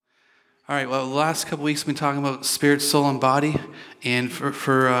All right, well, the last couple weeks we've been talking about spirit, soul, and body. And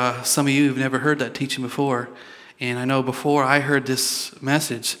for some of you who've never heard that teaching before, and I know before I heard this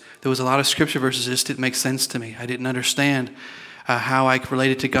message, there was a lot of scripture verses that just didn't make sense to me. I didn't understand how I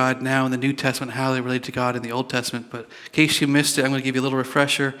related to God now in the New Testament, how they related to God in the Old Testament. But in case you missed it, I'm going to give you a little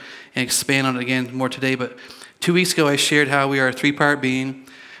refresher and expand on it again more today. But 2 weeks ago, I shared how we are a three-part being.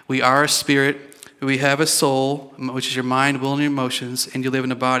 We are a spirit. We have a soul, which is your mind, will, and your emotions, and you live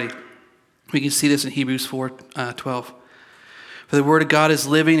in a body. We can see this in Hebrews 4:12. For the word of God is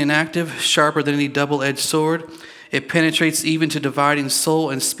living and active, sharper than any double-edged sword. It penetrates even to dividing soul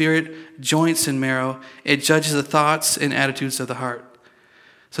and spirit, joints and marrow. It judges the thoughts and attitudes of the heart.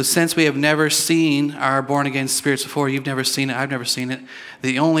 So since we have never seen our born-again spirits before, you've never seen it, I've never seen it,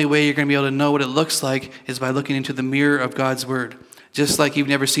 the only way you're going to be able to know what it looks like is by looking into the mirror of God's word. Just like you've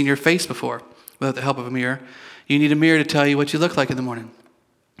never seen your face before without the help of a mirror. You need a mirror to tell you what you look like in the morning.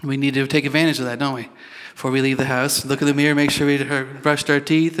 We need to take advantage of that, don't we? Before we leave the house, look in the mirror, make sure we brushed our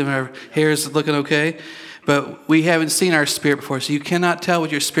teeth and our hair is looking okay. But we haven't seen our spirit before, so you cannot tell what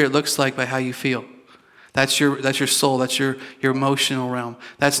your spirit looks like by how you feel. That's your soul, that's your emotional realm.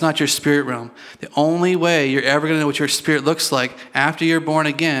 That's not your spirit realm. The only way you're ever going to know what your spirit looks like after you're born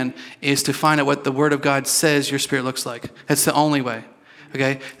again is to find out what the Word of God says your spirit looks like. That's the only way.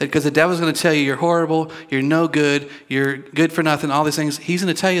 Okay? Because the devil's going to tell you you're horrible, you're no good, you're good for nothing, all these things. He's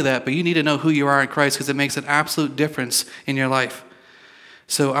going to tell you that, but you need to know who you are in Christ because it makes an absolute difference in your life.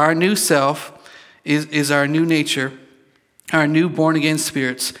 So our new self is our new nature, our new born-again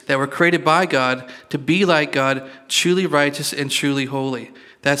spirits that were created by God to be like God, truly righteous and truly holy.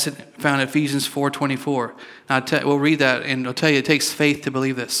 That's found in Ephesians 4:24. Now we'll read that, and I'll tell you it takes faith to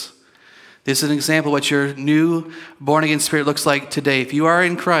believe this. This is an example of what your new born-again spirit looks like today. If you are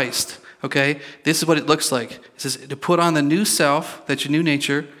in Christ, okay, this is what it looks like. It says to put on the new self, that's your new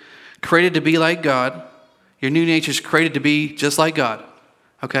nature, created to be like God. Your new nature is created to be just like God,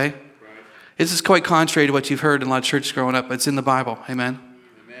 okay? Right. This is quite contrary to what you've heard in a lot of churches growing up. It's in the Bible, amen?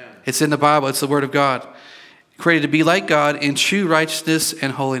 Amen. It's in the Bible. It's the Word of God. Created to be like God in true righteousness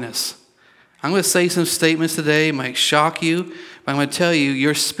and holiness. I'm going to say some statements today. It might shock you. But I'm going to tell you,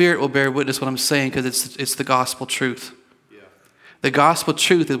 your spirit will bear witness what I'm saying because it's the gospel truth. Yeah. The gospel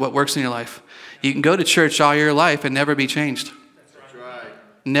truth is what works in your life. You can go to church all your life and never be changed. That's right.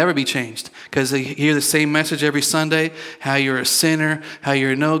 Never be changed. Because they hear the same message every Sunday, how you're a sinner, how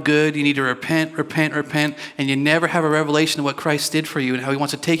you're no good, you need to repent, and you never have a revelation of what Christ did for you and how he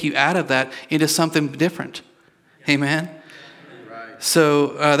wants to take you out of that into something different. Amen? Right. So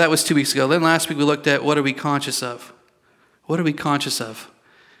that was 2 weeks ago. Then last week we looked at what are we conscious of? What are we conscious of?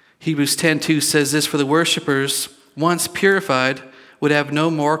 Hebrews 10:2 says this, for the worshipers, once purified, would have no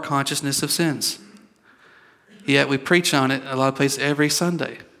more consciousness of sins. Yet we preach on it a lot of places every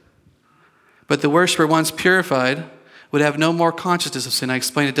Sunday. But the worshiper, once purified, would have no more consciousness of sin. I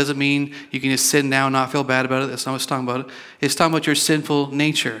explained it doesn't mean you can just sin now and not feel bad about it. That's not what it's talking about. It's talking about your sinful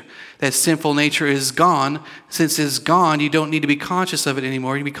nature. That sinful nature is gone. Since it's gone, you don't need to be conscious of it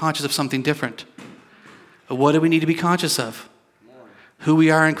anymore. You be conscious of something different. What do we need to be conscious of? Who we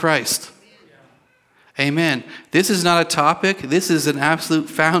are in Christ. Amen. This is not a topic. This is an absolute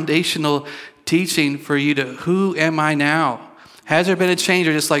foundational teaching for you to, who am I now? Has there been a change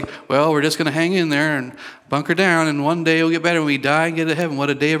or just like, well, we're just going to hang in there and bunker down and one day it'll get better when we die and get to heaven. What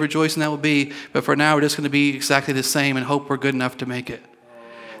a day of rejoicing that will be. But for now, we're just going to be exactly the same and hope we're good enough to make it.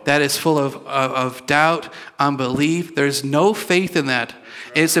 That is full of doubt, unbelief. There's no faith in that.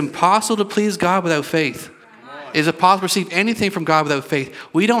 It's impossible to please God without faith. Is it possible to receive anything from God without faith?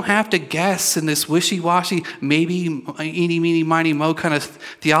 We don't have to guess in this wishy-washy, maybe, eeny, meeny, miny, mo kind of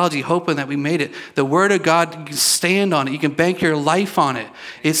theology, hoping that we made it. The Word of God, you can stand on it. You can bank your life on it.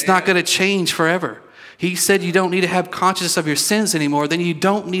 It's not going to change forever. He said you don't need to have consciousness of your sins anymore. Then you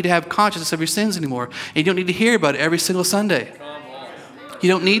don't need to have consciousness of your sins anymore. And you don't need to hear about it every single Sunday. You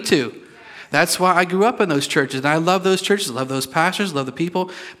don't need to. That's why I grew up in those churches. And I love those churches, love those pastors, love the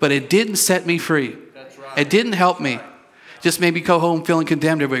people. But it didn't set me free. It didn't help me. Just made me go home feeling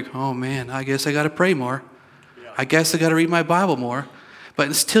condemned every week. Oh man, I guess I got to pray more. I guess I got to read my Bible more. But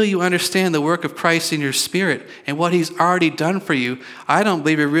until you understand the work of Christ in your spirit and what he's already done for you, I don't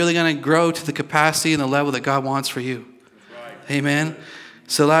believe you're really going to grow to the capacity and the level that God wants for you. Right. Amen.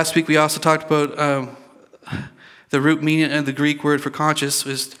 So last week we also talked about the root meaning of the Greek word for conscious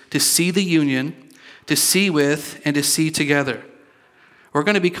is to see the union, to see with, and to see together. We're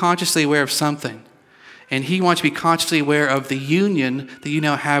going to be consciously aware of something. And he wants you to be consciously aware of the union that you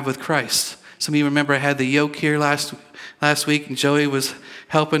now have with Christ. Some of you remember I had the yoke here last week, and Joey was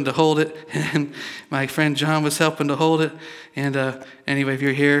helping to hold it, and my friend John was helping to hold it. And anyway, if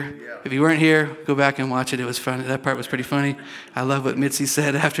you're here, if you weren't here, go back and watch it. It was funny. That part was pretty funny. I love what Mitzi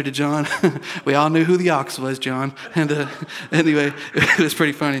said after to John. We all knew who the ox was, John. And anyway, it was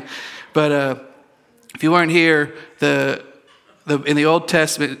pretty funny. But if you weren't here, in the Old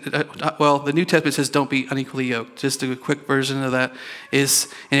Testament, the New Testament says don't be unequally yoked. Just a quick version of that is,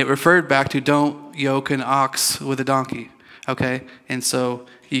 and it referred back to don't yoke an ox with a donkey, okay? And so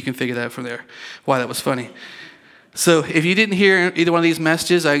you can figure that out from there, why that was funny. So if you didn't hear either one of these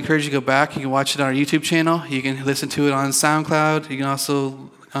messages, I encourage you to go back. You can watch it on our YouTube channel. You can listen to it on SoundCloud. You can also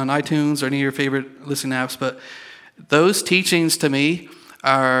on iTunes or any of your favorite listening apps. But those teachings to me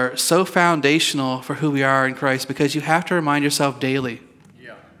are so foundational for who we are in Christ, because you have to remind yourself daily.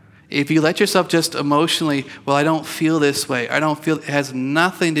 Yeah. If you let yourself just emotionally, well, I don't feel this way. It has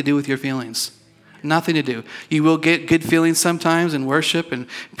nothing to do with your feelings. Nothing to do. You will get good feelings sometimes in worship and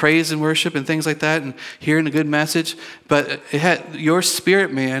praise and worship and things like that, and hearing a good message. But your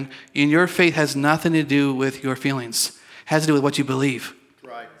spirit, man, in your faith has nothing to do with your feelings. It has to do with what you believe.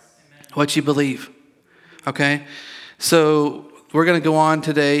 Right. What you believe. Okay? So we're going to go on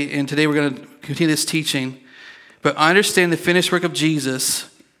today, and today we're going to continue this teaching. But understand the finished work of Jesus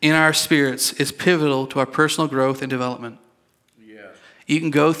in our spirits is pivotal to our personal growth and development. You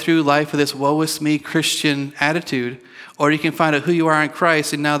can go through life with this woe is me Christian attitude, or you can find out who you are in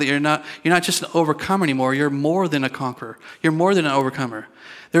Christ, and now that you're not just an overcomer anymore, you're more than a conqueror. You're more than an overcomer.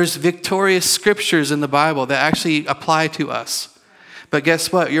 There's victorious scriptures in the Bible that actually apply to us. But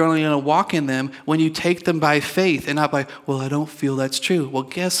guess what? You're only going to walk in them when you take them by faith and not by, well, I don't feel that's true. Well,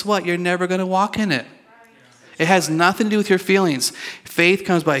 guess what? You're never going to walk in it. It has nothing to do with your feelings. Faith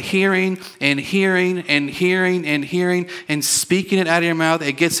comes by hearing and hearing and hearing and hearing and speaking it out of your mouth.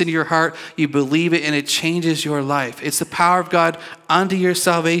 It gets into your heart. You believe it, and it changes your life. It's the power of God unto your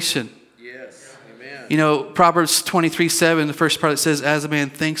salvation. Yes. Amen. You know, Proverbs 23:7, the first part, it says, as a man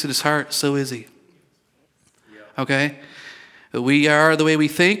thinks in his heart, so is he. Okay? We are the way we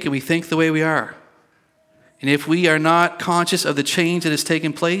think, and we think the way we are. And if we are not conscious of the change that has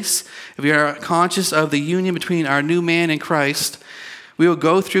taken place, if we are conscious of the union between our new man and Christ, we will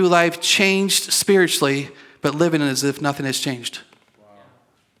go through life changed spiritually, but living as if nothing has changed. Wow.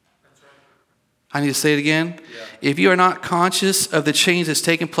 That's right. I need to say it again. Yeah. If you are not conscious of the change that's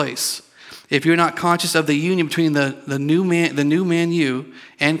taken place, if you're not conscious of the union between the new man you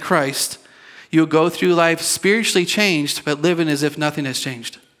and Christ, you'll go through life spiritually changed, but living as if nothing has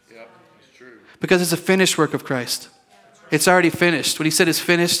changed. Because it's a finished work of Christ. It's already finished. When he said it's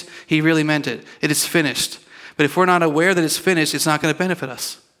finished, he really meant it. It is finished. But if we're not aware that it's finished, it's not going to benefit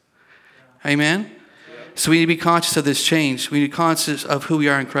us. Amen? So we need to be conscious of this change. We need to be conscious of who we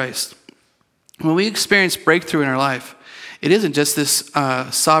are in Christ. When we experience breakthrough in our life, it isn't just this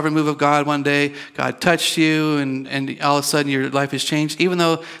sovereign move of God one day. God touched you and all of a sudden your life has changed. Even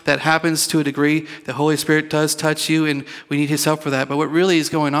though that happens to a degree, the Holy Spirit does touch you and we need his help for that. But what really is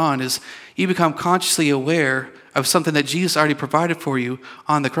going on is you become consciously aware of something that Jesus already provided for you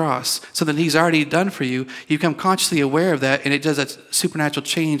on the cross. Something he's already done for you. You become consciously aware of that, and it does a supernatural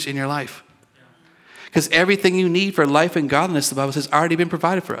change in your life. Because everything you need for life and godliness, the Bible says, already been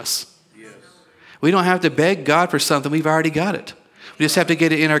provided for us. We don't have to beg God for something. We've already got it. We just have to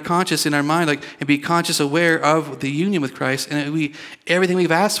get it in our conscious, in our mind, and be conscious, aware of the union with Christ. And everything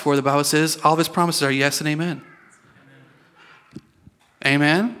we've asked for, the Bible says, all of his promises are yes and amen.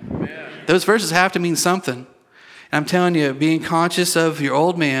 Amen? Amen? Those verses have to mean something. And I'm telling you, being conscious of your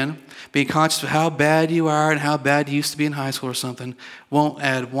old man, being conscious of how bad you are and how bad you used to be in high school or something, won't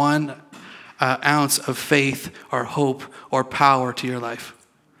add 1 ounce of faith or hope or power to your life.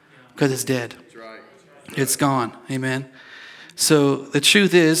 Because it's dead. It's gone. Amen. So the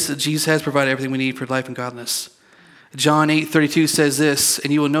truth is that Jesus has provided everything we need for life and godliness. John 8:32 says this,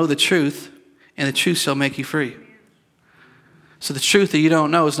 and you will know the truth, and the truth shall make you free. So the truth that you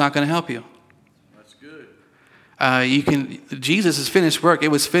don't know is not going to help you. That's good. Jesus' finished work, it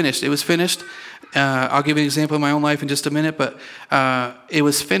was finished. It was finished. I'll give you an example of my own life in just a minute, but it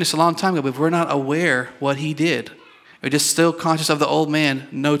was finished a long time ago. But if we're not aware what he did, we're just still conscious of the old man,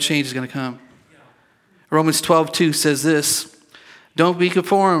 no change is going to come. Romans 12:2 says this, don't be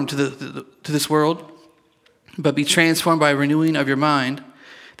conformed to this world, but be transformed by renewing of your mind,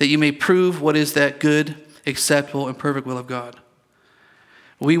 that you may prove what is that good, acceptable, and perfect will of God.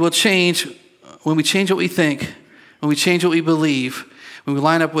 We will change when we change what we think, when we change what we believe, when we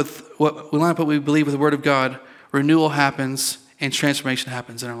line up what we believe with the Word of God, renewal happens and transformation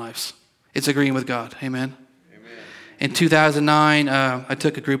happens in our lives. It's agreeing with God. Amen. In 2009, I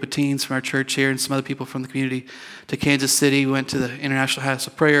took a group of teens from our church here and some other people from the community to Kansas City. We went to the International House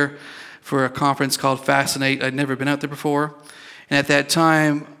of Prayer for a conference called Fascinate. I'd never been out there before. And at that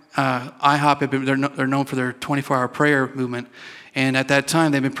time, IHOP, they're known for their 24-hour prayer movement. And at that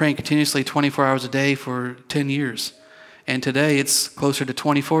time, they've been praying continuously 24 hours a day for 10 years. And today, it's closer to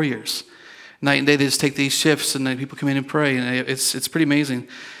 24 years. Night and day, they just take these shifts, and then people come in and pray. And it's pretty amazing.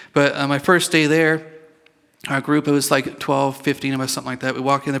 But my first day there, our group, it was like 12, 15 of us, something like that. We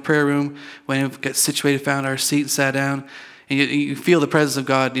walked in the prayer room, went in, got situated, found our seat, sat down. And you feel the presence of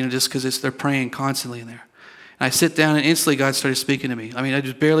God, just because they're praying constantly in there. And I sit down, and instantly God started speaking to me. I mean, I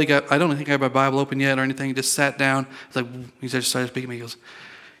don't think I have my Bible open yet or anything. Just sat down. It's like, he just started speaking to me.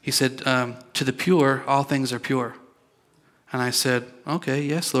 He said, to the pure, all things are pure. And I said, okay,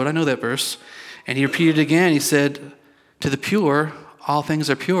 yes, Lord, I know that verse. And he repeated it again. He said, to the pure, all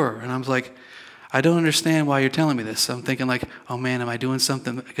things are pure. And I was like, I don't understand why you're telling me this. I'm thinking like, oh man, am I doing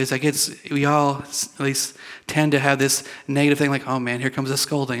something? Because we all at least tend to have this negative thing like, oh man, here comes a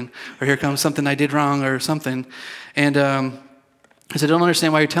scolding, or here comes something I did wrong or something. And I said, I don't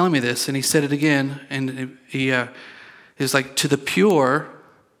understand why you're telling me this. And he said it again, and he was like, to the pure,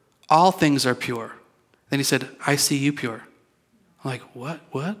 all things are pure. Then he said, I see you pure. I'm like, what?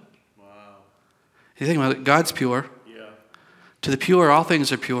 Wow. You think about it, God's pure. Yeah. To the pure, all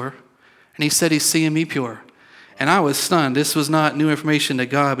things are pure. And he said he's seeing me pure. And I was stunned. This was not new information to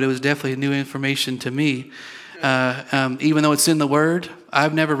God, but it was definitely new information to me. Even though it's in the Word,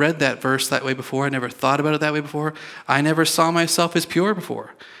 I've never read that verse that way before. I never thought about it that way before. I never saw myself as pure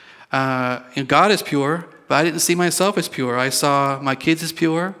before. And God is pure, but I didn't see myself as pure. I saw my kids as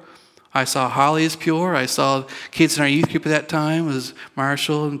pure. I saw Holly as pure. I saw kids in our youth group at that time. It was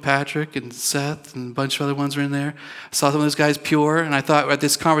Marshall and Patrick and Seth and a bunch of other ones were in there. I saw some of those guys pure, and I thought at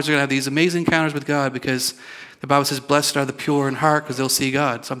this conference we're going to have these amazing encounters with God because the Bible says, blessed are the pure in heart because they'll see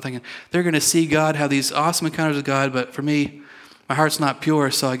God. So I'm thinking, they're going to see God, have these awesome encounters with God, but for me, my heart's not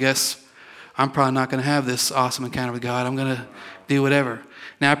pure, so I guess I'm probably not going to have this awesome encounter with God. I'm going to do whatever.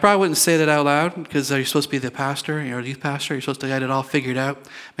 Now, I probably wouldn't say that out loud because you're supposed to be the pastor, you're a youth pastor, you're supposed to get it all figured out.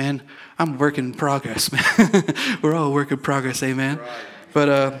 Man, I'm a work in progress, man. We're all a work in progress, amen? Right.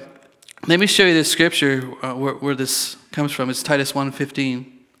 But let me show you this scripture where this comes from. It's Titus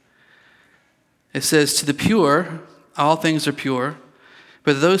 1:15. It says, to the pure, all things are pure,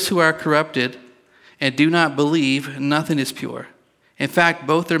 but those who are corrupted and do not believe, nothing is pure. In fact,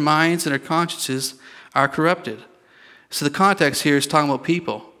 both their minds and their consciences are corrupted. So the context here is talking about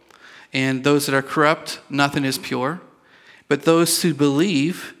people. And those that are corrupt, nothing is pure. But those who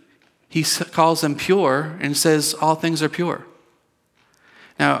believe, he calls them pure and says all things are pure.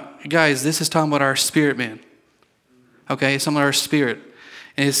 Now, guys, this is talking about our spirit man. Okay, it's talking about our spirit.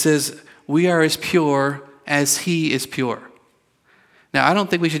 And it says, we are as pure as he is pure. Now, I don't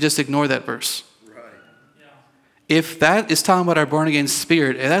think we should just ignore that verse. Right. Yeah. If that is talking about our born-again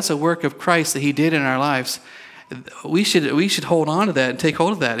spirit, and that's a work of Christ that he did in our lives, we should hold on to that and take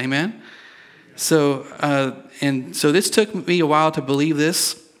hold of that, amen? So this took me a while to believe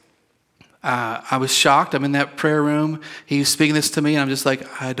this. I was shocked. I'm in that prayer room. He was speaking this to me, and I'm just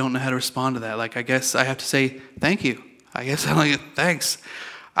like, I don't know how to respond to that. Like, I guess I have to say thank you. I guess I'm like, thanks.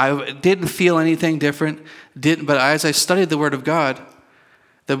 I didn't feel anything different. But as I studied the Word of God,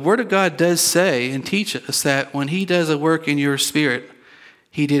 the Word of God does say and teach us that when he does a work in your spirit,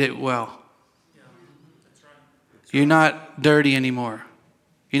 he did it well. You're not dirty anymore.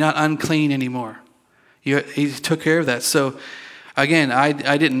 You're not unclean anymore. He took care of that. So, again, I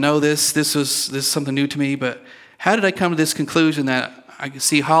didn't know this. This is something new to me. But how did I come to this conclusion that I could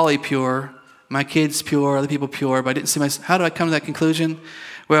see Holly pure, my kids pure, other people pure, but I didn't see myself? How did I come to that conclusion?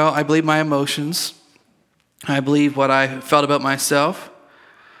 Well, I believe my emotions. I believe what I felt about myself.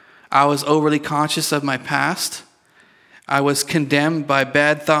 I was overly conscious of my past. I was condemned by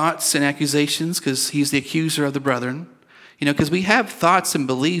bad thoughts and accusations because he's the accuser of the brethren. Because we have thoughts and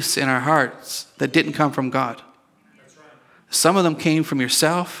beliefs in our hearts that didn't come from God. That's right. Some of them came from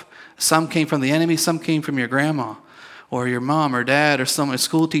yourself. Some came from the enemy. Some came from your grandma or your mom or dad or a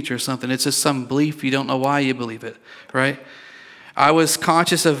school teacher or something. It's just some belief. You don't know why you believe it, right? I was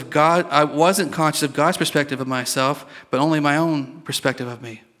conscious of God. I wasn't conscious of God's perspective of myself, but only my own perspective of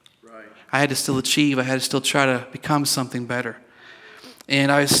me. I had to still achieve. I had to still try to become something better.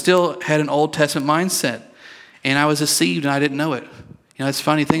 And I still had an Old Testament mindset. And I was deceived and I didn't know it. It's a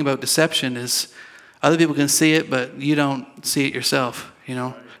funny thing about deception is other people can see it, but you don't see it yourself.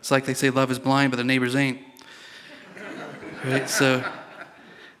 It's like they say love is blind, but the neighbors ain't. Right?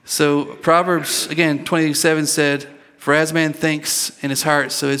 So Proverbs, again, 27 said, for as man thinks in his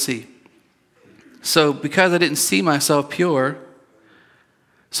heart, so is he. So because I didn't see myself pure,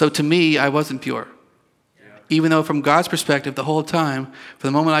 so to me, I wasn't pure. Even though from God's perspective, the whole time, from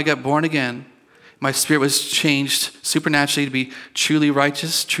the moment I got born again, my spirit was changed supernaturally to be truly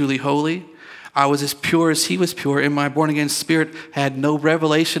righteous, truly holy. I was as pure as he was pure, and my born-again spirit had no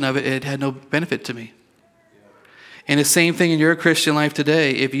revelation of it. It had no benefit to me. And the same thing in your Christian life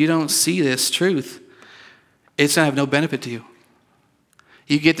today. If you don't see this truth, it's going to have no benefit to you.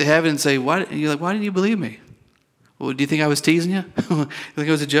 You get to heaven and say, why didn't you believe me? Well, do you think I was teasing you? You think it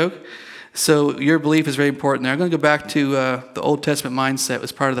was a joke? So your belief is very important there. I'm going to go back to the Old Testament mindset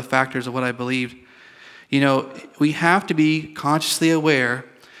as part of the factors of what I believed. We have to be consciously aware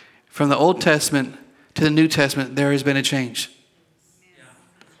from the Old Testament to the New Testament, there has been a change.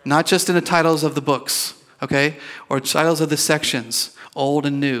 Not just in the titles of the books, okay? Or titles of the sections, old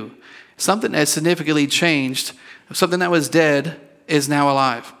and new. Something that significantly changed, something that was dead is now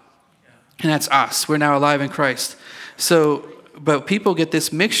alive. And that's us. We're now alive in Christ. But people get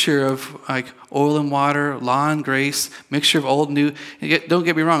this mixture of like oil and water, law and grace, mixture of old and new. Don't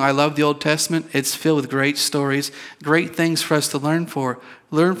get me wrong, I love the Old Testament. It's filled with great stories, great things for us to learn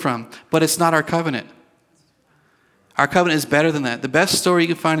from. But it's not our covenant. Our covenant is better than that. The best story you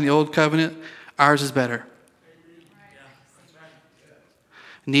can find in the Old Covenant, ours is better.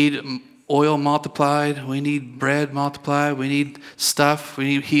 Need oil multiplied. We need bread multiplied. We need stuff. We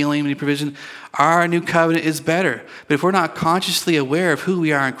need healing. We need provision. Our new covenant is better. But if we're not consciously aware of who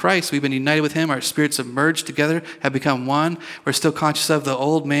we are in Christ, we've been united with him. Our spirits have merged together, have become one. We're still conscious of the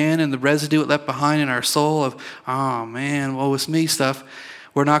old man and the residue it left behind in our soul of, oh man, woe is me stuff.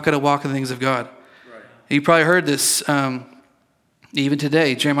 We're not going to walk in the things of God. Right. You probably heard this even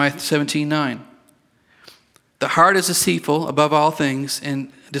today, Jeremiah 17:9. The heart is deceitful above all things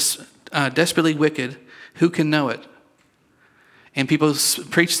and desperately wicked. Who can know it? And people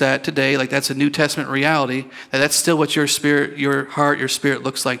preach that today like that's a New Testament reality, that's still what your spirit, your heart, your spirit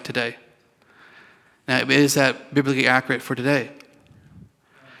looks like today. Now, is that biblically accurate for today?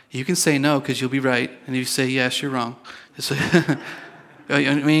 You can say no because you'll be right, and you say yes, you're wrong.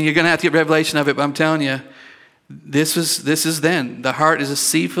 I mean, you're going to have to get revelation of it, but I'm telling you, this is then. The heart is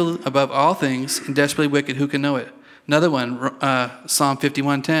deceitful above all things and desperately wicked. Who can know it? Another one, Psalm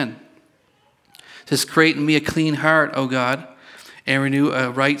 51:10. It says, create in me a clean heart, O God, and renew a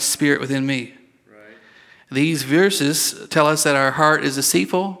right spirit within me. Right. These verses tell us that our heart is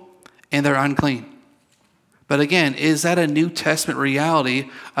deceitful and they're unclean. But again, is that a New Testament reality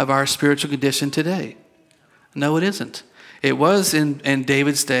of our spiritual condition today? No, it isn't. It was in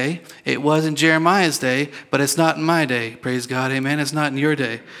David's day. It was in Jeremiah's day, but it's not in my day. Praise God, amen. It's not in your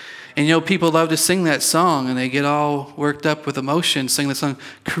day. And people love to sing that song, and they get all worked up with emotion, sing the song,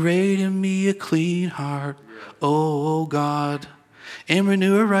 create in me a clean heart, O God, and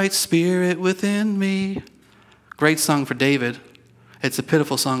renew a right spirit within me. Great song for David. It's a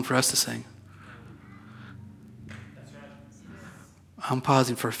pitiful song for us to sing. I'm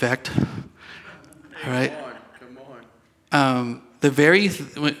pausing for effect. All right.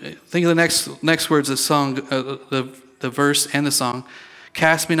 Think of the next words of the song, the verse and the song.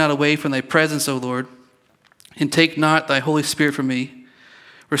 Cast me not away from thy presence, O Lord, and take not thy Holy Spirit from me.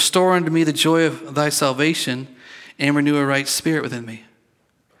 Restore unto me the joy of thy salvation, and renew a right spirit within me.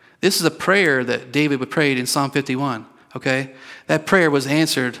 This is a prayer that David prayed in Psalm 51. Okay, that prayer was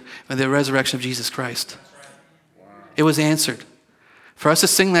answered by the resurrection of Jesus Christ. It was answered. For us to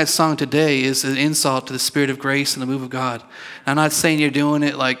sing that song today is an insult to the Spirit of grace and the move of God. I'm not saying you're doing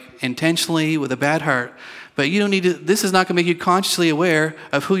it like intentionally with a bad heart, but you don't need to. This is not going to make you consciously aware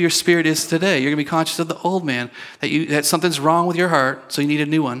of who your spirit is today. You're going to be conscious of the old man, that something's wrong with your heart, so you need a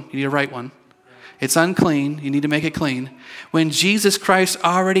new one. You need a right one. It's unclean. You need to make it clean. When Jesus Christ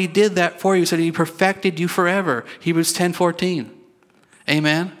already did that for you, so he perfected you forever. Hebrews 10:14.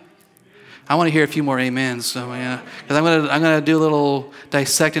 Amen. I want to hear a few more amens. So yeah, because I'm gonna do a little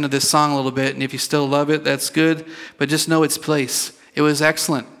dissecting of this song a little bit, and if you still love it, that's good. But just know its place. It was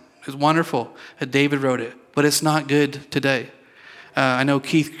excellent. It was wonderful that David wrote it, but it's not good today. I know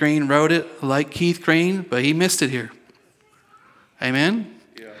Keith Green wrote it like Keith Green, but he missed it here. Amen.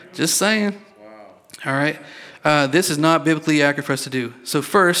 Yeah. Just saying. Wow. All right. This is not biblically accurate for us to do. So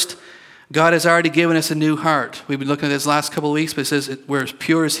first, God has already given us a new heart. We've been looking at this last couple of weeks, but it says we're as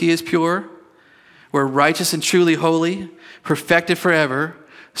pure as he is pure. We're righteous and truly holy, perfected forever.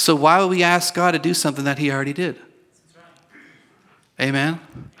 So why would we ask God to do something that he already did? Amen.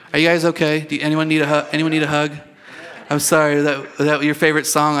 Are you guys okay? Anyone need a hug? Anyone need a hug? I'm sorry. Was that your favorite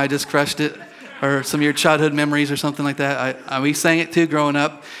song? I just crushed it. Or some of your childhood memories or something like that. We sang it too growing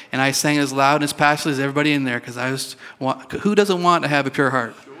up, and I sang it as loud and as passionately as everybody in there because who doesn't want to have a pure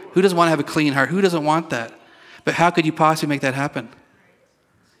heart? Who doesn't want to have a clean heart? Who doesn't want that? But how could you possibly make that happen?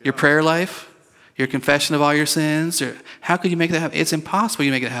 Your prayer life? Your confession of all your sins? Or how could you make that happen? It's impossible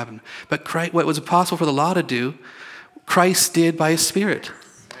you make it happen. But Christ, what was impossible for the law to do, Christ did by his Spirit.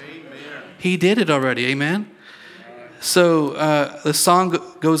 Amen. He did it already. Amen? So the song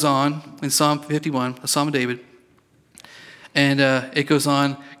goes on in Psalm 51, a Psalm of David. And it goes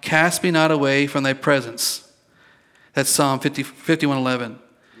on, cast me not away from thy presence. That's Psalm 51:11.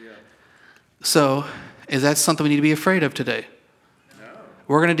 Yeah. So is that something we need to be afraid of today? No.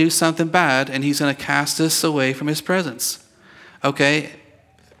 We're going to do something bad, and he's going to cast us away from his presence. Okay?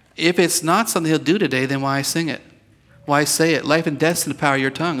 If it's not something he'll do today, then why sing it? Why say it? Life and death is in the power of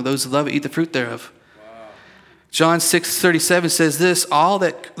your tongue. Those who love it, eat the fruit thereof. Wow. John 6:37 says this, all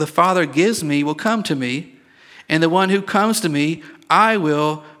that the Father gives me will come to me, and the one who comes to me, I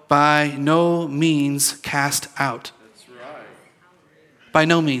will by no means cast out. That's right. By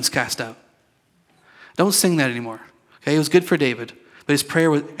no means cast out. Don't sing that anymore. Okay, it was good for David, but his prayer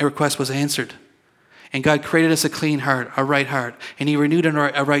request was answered. And God created us a clean heart, a right heart, and he renewed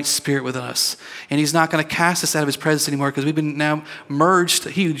a right spirit within us. And he's not going to cast us out of his presence anymore because we've been now merged.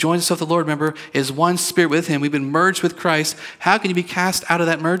 He who joins himself to the Lord, remember, is one spirit with him. We've been merged with Christ. How can you be cast out of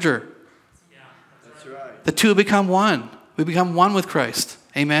that merger? Yeah, that's right. The two have become one. We become one with Christ.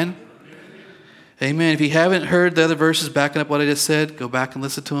 Amen? Amen. If you haven't heard the other verses backing up what I just said, go back and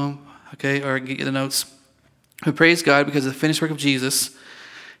listen to them, okay, or get you the notes. We praise God because of the finished work of Jesus.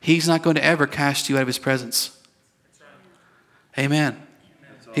 He's not going to ever cast you out of his presence. Amen.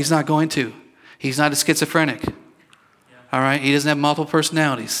 He's not going to. He's not a schizophrenic. All right? He doesn't have multiple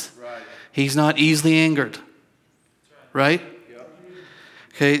personalities. He's not easily angered. Right?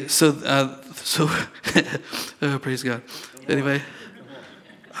 Okay, so oh, praise God. Anyway,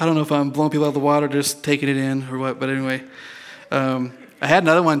 I don't know if I'm blowing people out of the water, just taking it in or what, but anyway. I had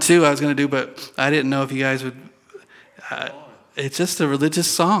another one too I was going to do, but I didn't know if you guys would. It's just a religious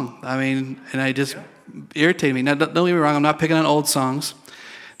song. I mean, and I just irritated me. Now, don't get me wrong, I'm not picking on old songs.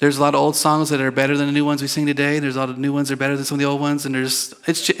 There's a lot of old songs that are better than the new ones we sing today. There's a lot of new ones that are better than some of the old ones, and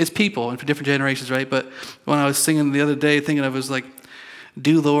it's people and for different generations, right? But when I was singing the other day, thinking of it was like,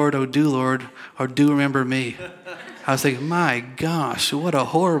 do Lord, or do remember me. I was thinking, my gosh, what a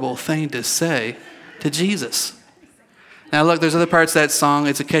horrible thing to say to Jesus. Now look, there's other parts of that song.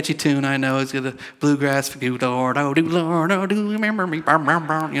 It's a catchy tune, I know. It's got the bluegrass, do Lord, oh do remember me.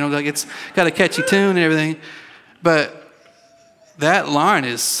 You know, like it's got a catchy tune and everything. But that line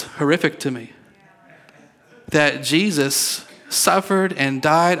is horrific to me. That Jesus suffered and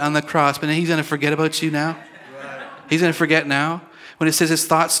died on the cross, but then he's going to forget about you now? He's going to forget now? When it says his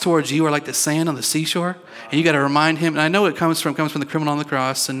thoughts towards you are like the sand on the seashore, and you got to remind him, and I know it comes from the criminal on the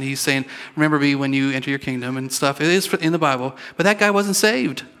cross, and he's saying, remember me when you enter your kingdom and stuff. It is in the Bible, but that guy wasn't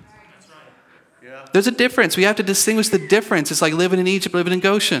saved. That's right. Yeah. There's a difference. We have to distinguish the difference. It's like living in Egypt, living in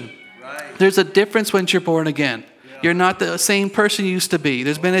Goshen. Right. There's a difference once you're born again. You're not the same person you used to be.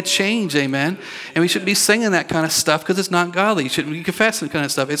 There's been a change, amen? And we should be singing that kind of stuff because it's not godly. You shouldn't be confessing that kind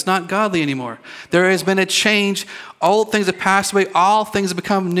of stuff. It's not godly anymore. There has been a change. Old things have passed away. All things have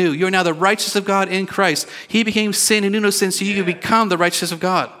become new. You are now the righteousness of God in Christ. He became sin and knew no sin, so you can become the righteousness of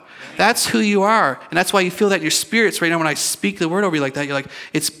God. That's who you are. And that's why you feel that in your spirits right now when I speak the word over you like that. You're like,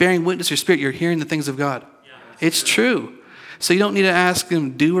 it's bearing witness to your spirit. You're hearing the things of God. It's true. So you don't need to ask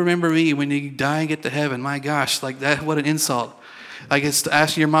him, do remember me when you die and get to heaven. My gosh, like that, what an insult. Like it's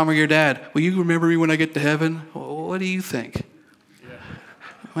asking your mom or your dad, will you remember me when I get to heaven? What do you think? Yeah.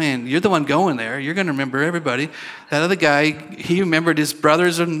 Man, you're the one going there. You're going to remember everybody. That other guy, he remembered his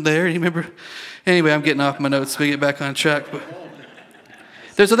brothers are there. He remembered. Anyway, I'm getting off my notes. We get back on track. But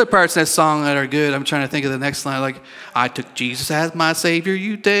there's other parts of that song that are good. I'm trying to think of the next line. Like, I took Jesus as my Savior.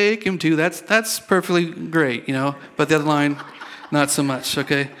 You take him too. That's perfectly great, you know. But the other line, not so much,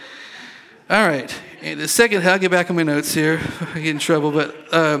 okay? All right. And the second, I'll get back on my notes here. I get in trouble. But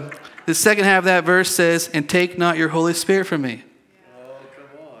the second half of that verse says, and take not your Holy Spirit from me. Oh,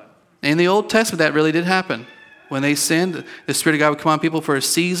 come on. In the Old Testament, that really did happen. When they sinned, the Spirit of God would come on people for a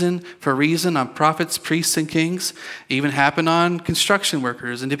season, for a reason, on prophets, priests, and kings. It even happened on construction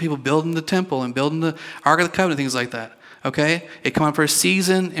workers and to people building the temple and building the Ark of the Covenant, things like that. Okay? It come on for a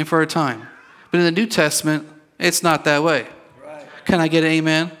season and for a time. But in the New Testament, it's not that way. Right. Can I get an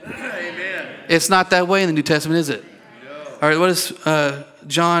amen? Amen. It's not that way in the New Testament, is it? No. All right, what is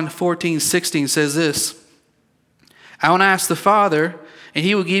John 14:16 says this. I want to ask the Father, and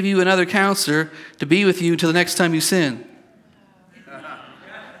he will give you another counselor to be with you until the next time you sin.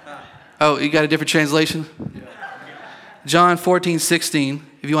 Oh, you got a different translation? John 14:16.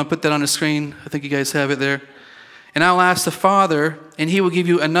 If you want to put that on the screen, I think you guys have it there. And I'll ask the Father, and he will give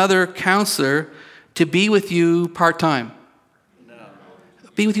you another counselor to be with you part-time. No.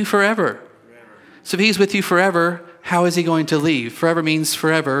 Be with you forever. So if he's with you forever, how is he going to leave? Forever means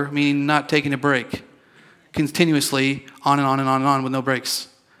forever, meaning not taking a break. Continuously, on and on and on and on with no breaks.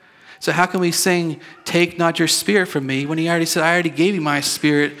 So how can we sing, take not your spirit from me, when he already said, I already gave you my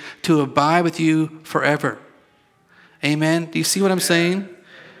spirit to abide with you forever. Amen? Do you see what I'm saying?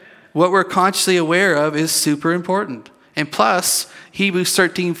 What we're consciously aware of is super important. And plus, Hebrews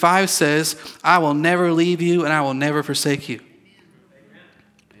 13:5 says, I will never leave you and I will never forsake you.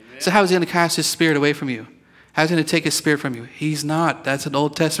 So how is he going to cast his spirit away from you? How's he going to take his spirit from you? He's not. That's an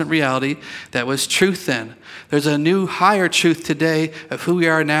Old Testament reality. That was truth then. There's a new, higher truth today of who we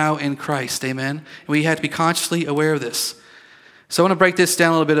are now in Christ. Amen? And we have to be consciously aware of this. So I want to break this down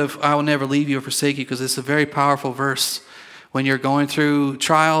a little bit of I will never leave you or forsake you, because it's a very powerful verse. When you're going through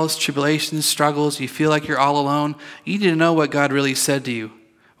trials, tribulations, struggles, you feel like you're all alone, you need to know what God really said to you,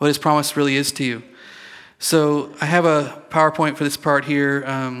 what his promise really is to you. So I have a PowerPoint for this part here.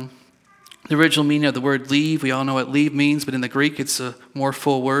 The original meaning of the word leave, we all know what leave means, but in the Greek it's a more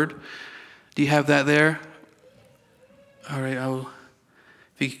full word. Do you have that there? All right,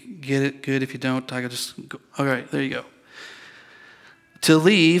 if you get it, good. If you don't, I can just go. All right, there you go. To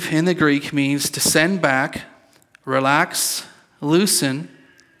leave in the Greek means to send back, relax, loosen,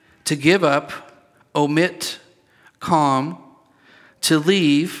 to give up, omit, calm, to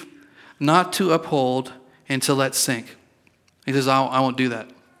leave, not to uphold, and to let sink. He says, I won't do that.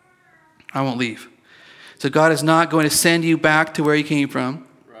 I won't leave. So God is not going to send you back to where you came from.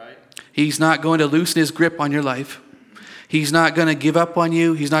 Right. He's not going to loosen his grip on your life. He's not going to give up on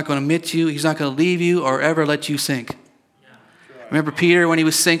you. He's not going to omit you. He's not going to leave you or ever let you sink. Yeah. Right. Remember Peter when he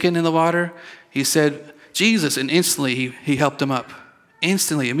was sinking in the water? He said, Jesus, and instantly he helped him up.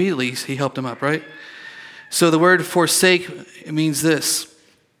 Instantly, immediately he helped him up, right? So the word forsake, it means this.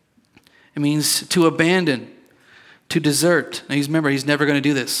 It means to abandon, to desert. Now remember, he's never going to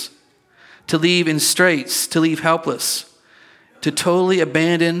do this. To leave in straits, to leave helpless, to totally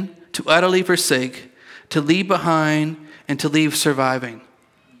abandon, to utterly forsake, to leave behind, and to leave surviving.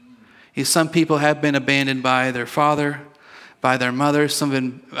 Some people have been abandoned by their father, by their mother. Some have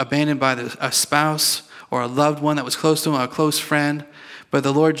been abandoned by a spouse or a loved one that was close to them, a close friend. But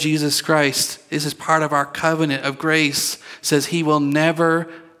the Lord Jesus Christ, this is part of our covenant of grace, says he will never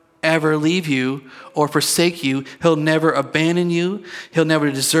ever leave you or forsake you. He'll never abandon you. He'll never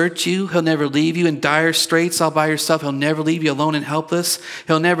desert you. He'll never leave you in dire straits all by yourself. He'll never leave you alone and helpless.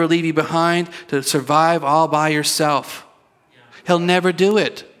 He'll never leave you behind to survive all by yourself. He'll never do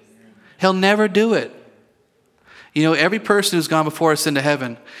it. He'll never do it. You know, every person who's gone before us into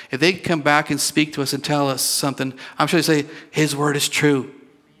heaven, if they come back and speak to us and tell us something, I'm sure they say, his word is true.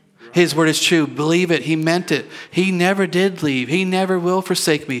 His word is true. Believe it. He meant it. He never did leave. He never will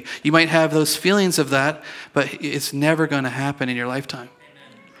forsake me. You might have those feelings of that, but it's never going to happen in your lifetime.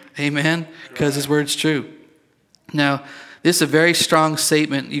 Amen? Because his word's true. Now, this is a very strong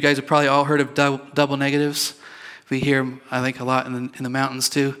statement. You guys have probably all heard of double negatives. We hear them, I think, a lot in the mountains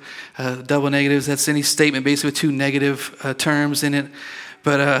too. Double negatives, that's any statement basically with two negative terms in it.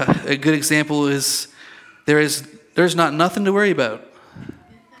 But a good example is there's not nothing to worry about.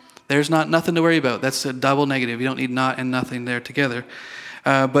 There's not nothing to worry about. That's a double negative. You don't need not and nothing there together.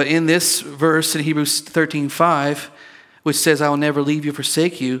 But in this verse in Hebrews 13:5, which says, I will never leave you,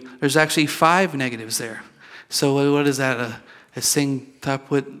 forsake you, there's actually 5 negatives there. So what is that? A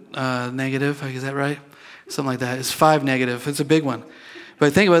singtupwit negative? Is that right? Something like that. It's 5 negative. It's a big one.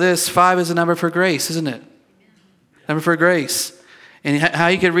 But think about this. 5 is a number for grace, isn't it? Number for grace. And how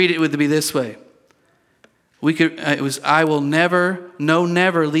you could read it would be this way. It was, I will never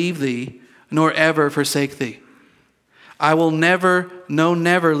leave thee, nor ever forsake thee. I will never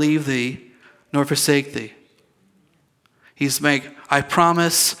leave thee, nor forsake thee. He's like, I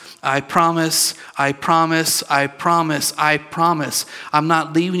promise. I'm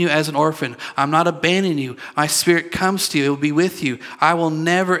not leaving you as an orphan. I'm not abandoning you. My spirit comes to you. It will be with you. I will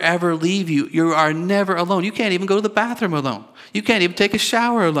never, ever leave you. You are never alone. You can't even go to the bathroom alone. You can't even take a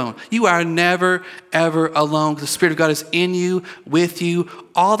shower alone. You are never, ever alone. The Spirit of God is in you, with you,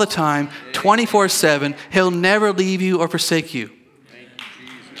 all the time, 24/7. He'll never leave you or forsake you.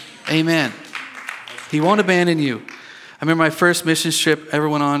 Amen. He won't abandon you. I remember my first mission trip ever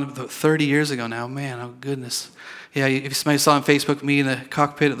went on 30 years ago now. Man, oh goodness. Yeah, if somebody saw on Facebook me in the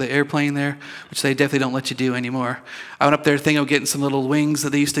cockpit of the airplane there, which they definitely don't let you do anymore. I went up there thinking of getting some little wings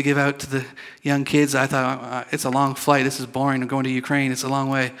that they used to give out to the young kids. I thought, it's a long flight. This is boring. I'm going to Ukraine. It's a long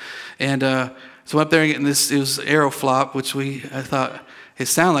way. And so I went up there and getting this. It was Aeroflot, which I thought, It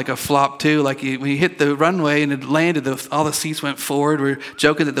sounded like a flop too. Like when you hit the runway and it landed, all the seats went forward. We're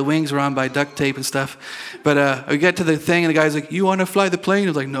joking that the wings were on by duct tape and stuff. But we get to the thing and the guy's like, "You want to fly the plane?" I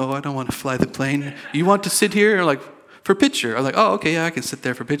was like, "No, I don't want to fly the plane. You want to sit here?" Or like, "For picture." I was like, "Oh, okay, yeah, I can sit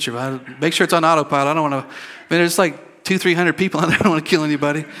there for picture. But make sure it's on autopilot. I don't want to." I mean, there's like 200-300 people on there. I don't want to kill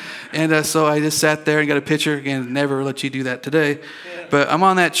anybody. And so I just sat there and got a picture. Again, never let you do that today. But I'm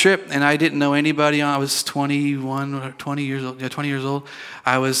on that trip, and I didn't know anybody. I was 21 or 20 years old. Yeah, 20 years old.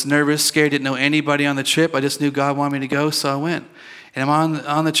 I was nervous, scared, didn't know anybody on the trip. I just knew God wanted me to go, so I went. And I'm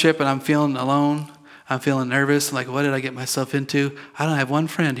on the trip, and I'm feeling alone. I'm feeling nervous. I'm like, what did I get myself into? I don't have one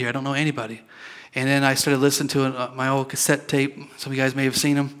friend here. I don't know anybody. And then I started listening to my old cassette tape. Some of you guys may have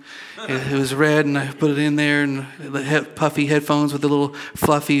seen them. It was red, and I put it in there, and the puffy headphones with the little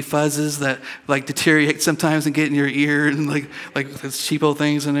fluffy fuzzes that like deteriorate sometimes and get in your ear, and like those cheapo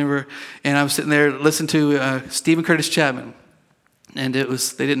things. And I'm sitting there listening to Stephen Curtis Chapman, and they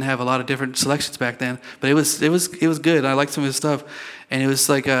didn't have a lot of different selections back then, but it was good. I liked some of his stuff, and it was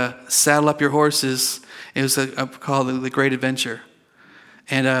like Saddle Up Your Horses. It was called The Great Adventure.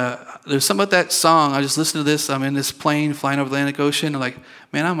 And there's something about that song. I just listened to this. I'm in this plane flying over the Atlantic Ocean. I'm like,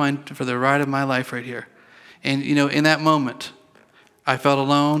 man, I'm on for the ride of my life right here. And, in that moment, I felt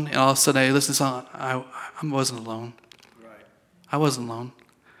alone. And all of a sudden, I listened to the song. I wasn't alone. Right. I wasn't alone.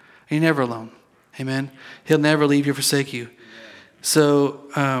 You're never alone. Amen. He'll never leave you or forsake you. Amen.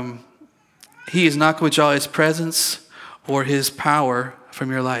 So he is not going to withdraw his presence or his power from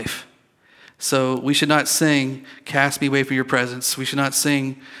your life. So we should not sing, "Cast me away from your presence." We should not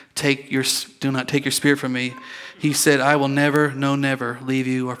sing, "Do not take your spirit from me." He said, "I will never, no, never leave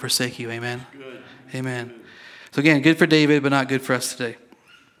you or forsake you." Amen. Good. Amen. Good. So again, good for David, but not good for us today.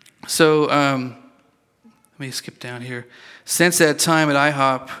 So let me skip down here. Since that time at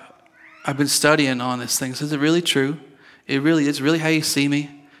IHOP, I've been studying on this thing. So is it really true? It's really how you see me.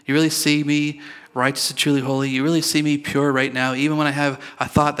 You really see me righteous and truly holy. You really see me pure right now, even when I have a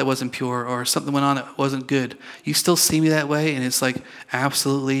thought that wasn't pure or something went on that wasn't good. You still see me that way, and it's like,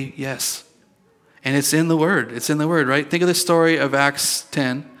 absolutely yes. And it's in the Word. It's in the Word, right? Think of the story of Acts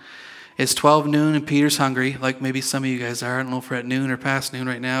 10. It's 12 noon, and Peter's hungry, like maybe some of you guys are. I don't know if we're at noon or past noon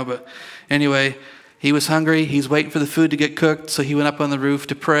right now, but anyway, he was hungry. He's waiting for the food to get cooked, so he went up on the roof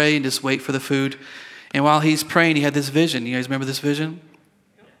to pray and just wait for the food. And while he's praying, he had this vision. You guys remember this vision?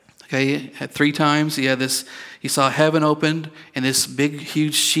 Okay, at 3 times he saw heaven opened, and this big,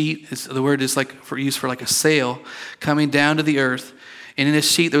 huge sheet, the word is used for like a sail, coming down to the earth. And in this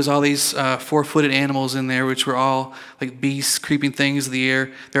sheet, there was all these 4-footed animals in there, which were all like beasts, creeping things of the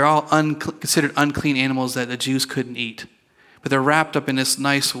air. They're all considered unclean animals that the Jews couldn't eat. But they're wrapped up in this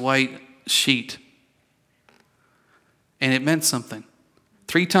nice white sheet. And it meant something.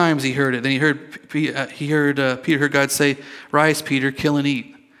 3 times he heard it. Then Peter heard God say, "Rise, Peter, kill and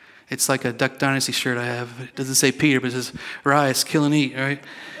eat." It's like a Duck Dynasty shirt I have. It doesn't say Peter, but it says, "Rise, kill and eat," right?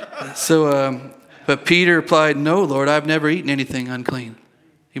 So, but Peter replied, "No, Lord, I've never eaten anything unclean."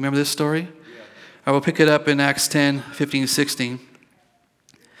 You remember this story? I will pick it up in Acts 10, 15, 16.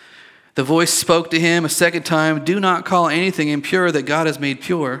 The voice spoke to him a second time, "Do not call anything impure that God has made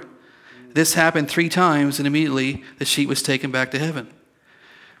pure." This happened 3 times, and immediately the sheet was taken back to heaven.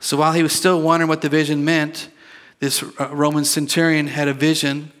 So while he was still wondering what the vision meant, this Roman centurion had a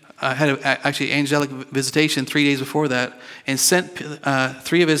vision, actually angelic visitation 3 days before that, and sent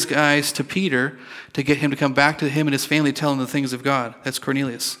 3 of his guys to Peter to get him to come back to him and his family, tell him the things of God. That's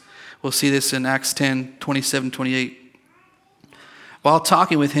Cornelius. We'll see this in Acts 10, 27, 28. While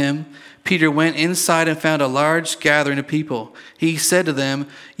talking with him, Peter went inside and found a large gathering of people. He said to them,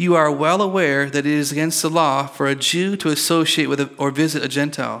 "You are well aware that it is against the law for a Jew to associate with or visit a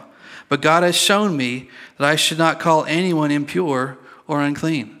Gentile. But God has shown me that I should not call anyone impure or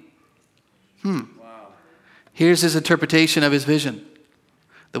unclean." Wow. Here's his interpretation of his vision.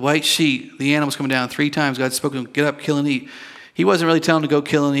 The white sheet, the animals coming down 3 times. God spoke to him, "Get up, kill and eat." He wasn't really telling him to go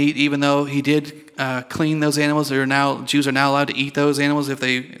kill and eat, even though he did clean those animals. Jews are now allowed to eat those animals if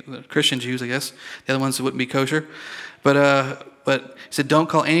Christian Jews, I guess. The other ones wouldn't be kosher. But he said, don't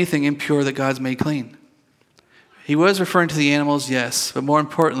call anything impure that God's made clean. He was referring to the animals, yes, but more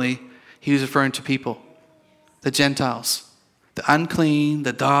importantly, he was referring to people, the Gentiles, the unclean,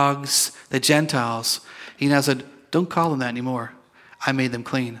 the dogs, the Gentiles. He now said, don't call them that anymore. I made them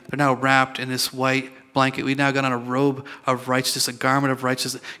clean. They're now wrapped in this white blanket. We've now got on a robe of righteousness, a garment of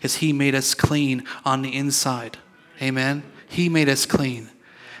righteousness, because he made us clean on the inside. Amen? He made us clean.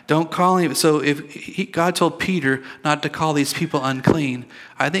 Don't call him. So if God told Peter not to call these people unclean,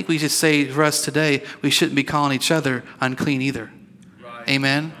 I think we should say for us today, we shouldn't be calling each other unclean either. Right.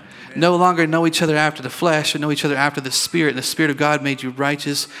 Amen? No longer know each other after the flesh, but know each other after the Spirit. And the Spirit of God made you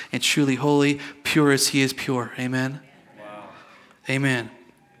righteous and truly holy, pure as he is pure. Amen? Wow. Amen.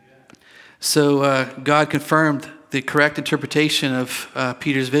 So God confirmed the correct interpretation of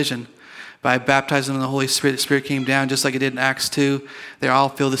Peter's vision by baptizing them in the Holy Spirit. The Spirit came down just like it did in Acts 2. They all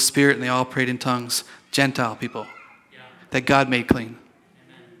filled the Spirit and they all prayed in tongues. Gentile people that God made clean.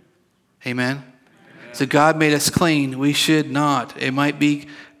 Amen? So God made us clean. We should not. It might be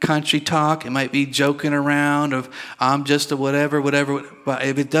country talk. It might be joking around of I'm just a whatever. But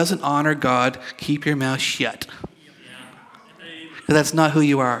if it doesn't honor God, keep your mouth shut. Because that's not who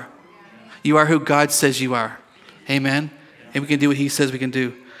you are. You are who God says you are. Amen? And we can do what he says we can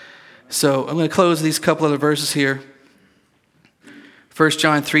do. So I'm going to close these couple other verses here. 1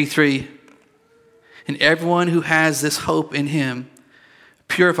 John 3:3. And everyone who has this hope in him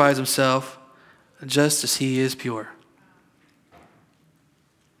purifies himself just as he is pure.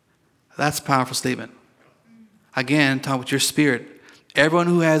 That's a powerful statement. Again, talk with your spirit. Everyone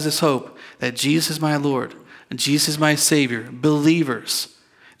who has this hope that Jesus is my Lord and Jesus is my Savior, believers,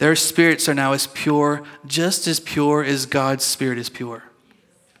 their spirits are now as pure, just as pure as God's Spirit is pure.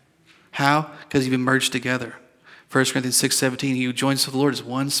 How? Because you've been merged together. 1 Corinthians 6:17, he who joins with the Lord is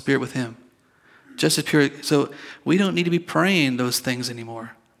one spirit with him. Just as pure. So we don't need to be praying those things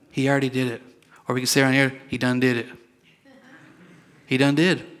anymore. He already did it. Or we can say around here, he done did it. He done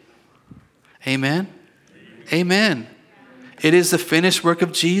did. Amen? Amen. It is the finished work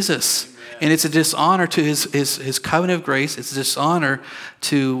of Jesus. And it's a dishonor to his covenant of grace. It's a dishonor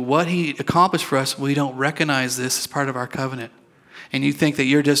to what he accomplished for us. We don't recognize this as part of our covenant. And you think that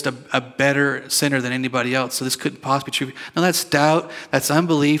you're just a better sinner than anybody else, so this couldn't possibly be true. No, that's doubt, that's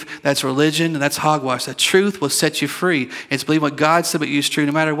unbelief, that's religion, and that's hogwash. The truth will set you free. It's believe what God said about you is true.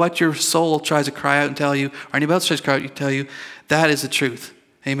 No matter what your soul tries to cry out and tell you, or anybody else tries to cry out and tell you, that is the truth.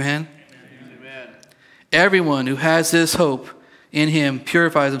 Amen? Amen. Everyone who has this hope in him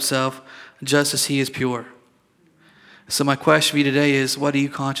purifies himself just as he is pure. So my question for you today is, what are you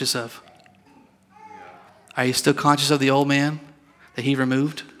conscious of? Are you still conscious of the old man that he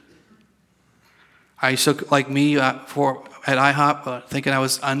removed? Are you still like me at IHOP, thinking I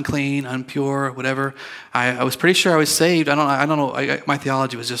was unclean, impure, whatever? I was pretty sure I was saved. I don't know. My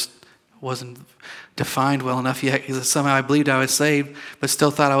theology wasn't defined well enough yet, because somehow I believed I was saved, but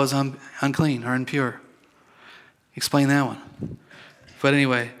still thought I was unclean or impure. Explain that one. But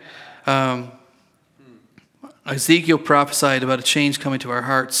anyway, Ezekiel prophesied about a change coming to our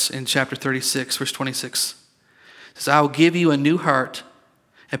hearts in chapter 36, verse 26. It says, I will give you a new heart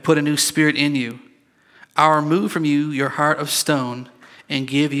and put a new spirit in you. I will remove from you your heart of stone and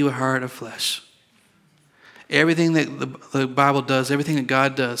give you a heart of flesh. Everything that the Bible does, everything that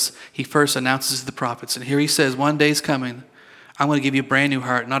God does, he first announces to the prophets. And here he says, one day is coming. I'm going to give you a brand new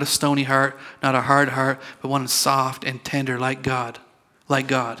heart, not a stony heart, not a hard heart, but one soft and tender like God,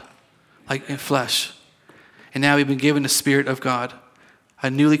 like in flesh. And now we've been given the Spirit of God, a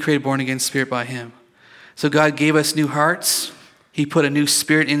newly created, born-again spirit by him. So God gave us new hearts. He put a new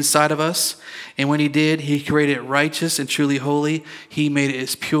spirit inside of us. And when he did, he created it righteous and truly holy. He made it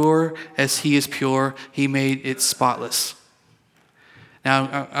as pure as he is pure. He made it spotless.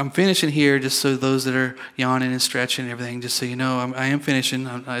 Now, I'm finishing here just so those that are yawning and stretching and everything, just so you know, I am finishing.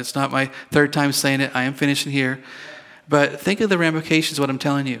 It's not my third time saying it. I am finishing here. But think of the ramifications of what I'm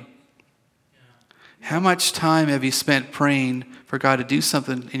telling you. How much time have you spent praying for God to do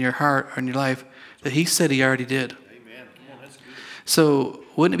something in your heart or in your life that he said he already did? Amen. Come on, that's good. So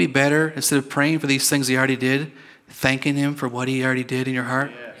wouldn't it be better, instead of praying for these things he already did, thanking him for what he already did in your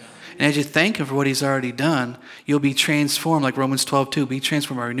heart? Yes. And as you thank him for what he's already done, you'll be transformed, like Romans 12:2. Be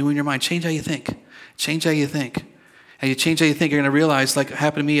transformed by renewing your mind. Change how you think. Change how you think. And you change how you think, you're going to realize, like it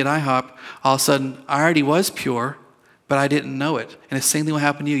happened to me at IHOP, all of a sudden, I already was pure, but I didn't know it. And the same thing will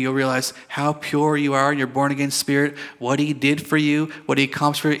happen to you. You'll realize how pure you are in your born-again spirit, what he did for you, what he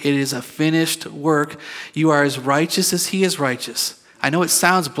accomplished for you. It is a finished work. You are as righteous as he is righteous. I know it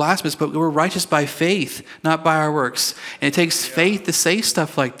sounds blasphemous, but we're righteous by faith, not by our works. And it takes faith to say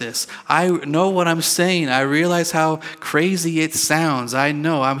stuff like this. I know what I'm saying. I realize how crazy it sounds. I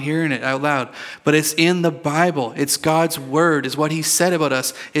know, I'm hearing it out loud. But it's in the Bible. It's God's word. It's what he said about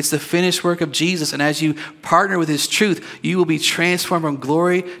us. It's the finished work of Jesus. And as you partner with his truth, you will be transformed from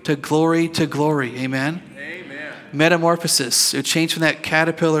glory to glory to glory. Amen? Metamorphosis. You change from that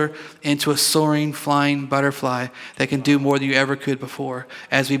caterpillar into a soaring, flying butterfly that can do more than you ever could before,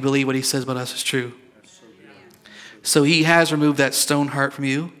 as we believe what he says about us is true. So he has removed that stone heart from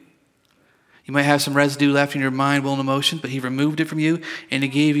you. You might have some residue left in your mind, will, and emotion, but he removed it from you, and he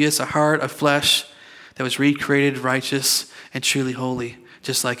gave us a heart of flesh that was recreated, righteous, and truly holy.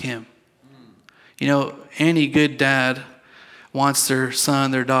 just like him. You know, any good dad wants their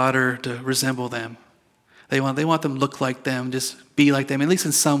son, their daughter to resemble them. They want them to look like them, just be like them, at least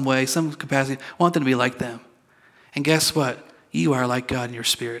in some way, some capacity. Want them to be like them. And guess what? You are like God in your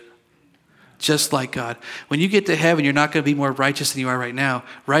spirit. Just like God. When you get to heaven, you're not going to be more righteous than you are right now.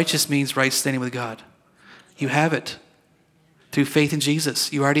 Righteous means right standing with God. You have it. Through faith in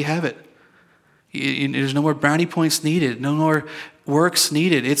Jesus, you already have it. There's no more brownie points needed, no more works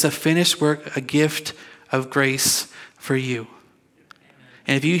needed. It's a finished work, a gift of grace for you.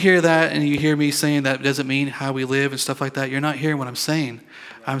 And if you hear that and you hear me saying that doesn't mean how we live and stuff like that, you're not hearing what I'm saying.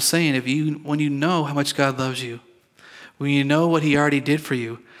 I'm saying when you know how much God loves you, when you know what he already did for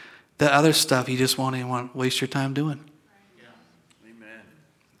you, that other stuff you just won't even want to waste your time doing. Yeah. Amen.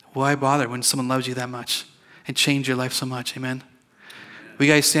 Why bother when someone loves you that much and change your life so much? Amen. We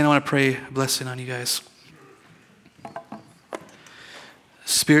guys stand. I want to pray a blessing on you guys.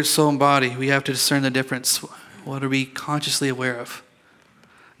 Spirit, soul, and body, we have to discern the difference. What are we consciously aware of?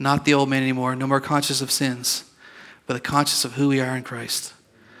 Not the old man anymore. No more conscious of sins, but the conscious of who we are in Christ.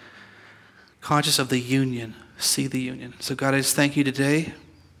 Conscious of the union. See the union. So God, I just thank you today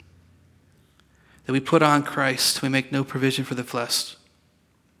that we put on Christ. We make no provision for the flesh.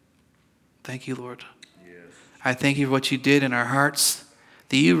 Thank you, Lord. Yes. I thank you for what you did in our hearts,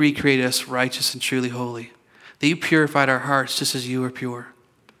 that you recreated us righteous and truly holy, that you purified our hearts just as you were pure,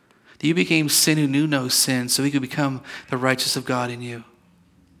 that you became sin who knew no sin so we could become the righteous of God in you.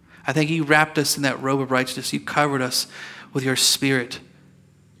 I think you wrapped us in that robe of righteousness. You covered us with your spirit,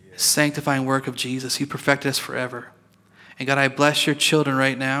 sanctifying work of Jesus. You perfected us forever. And God, I bless your children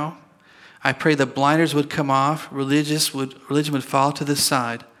right now. I pray the blinders would come off, religion would fall to the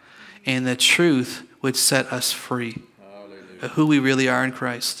side, and the truth would set us free of who we really are in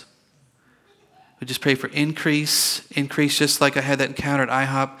Christ. We just pray for increase just like I had that encounter at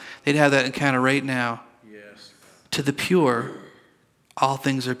IHOP. They'd have that encounter right now. Yes. To the pure, all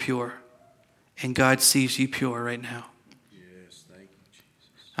things are pure. And God sees you pure right now. Yes, thank you,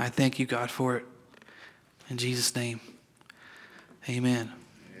 Jesus. I thank you, God, for it. In Jesus' name, amen.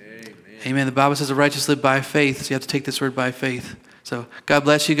 Amen. Amen. The Bible says the righteous live by faith, so you have to take this word by faith. So God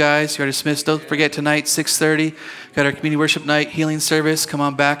bless you guys. You are dismissed. Don't forget tonight, 6:30, got our community worship night, healing service. Come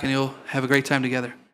on back and you'll have a great time together.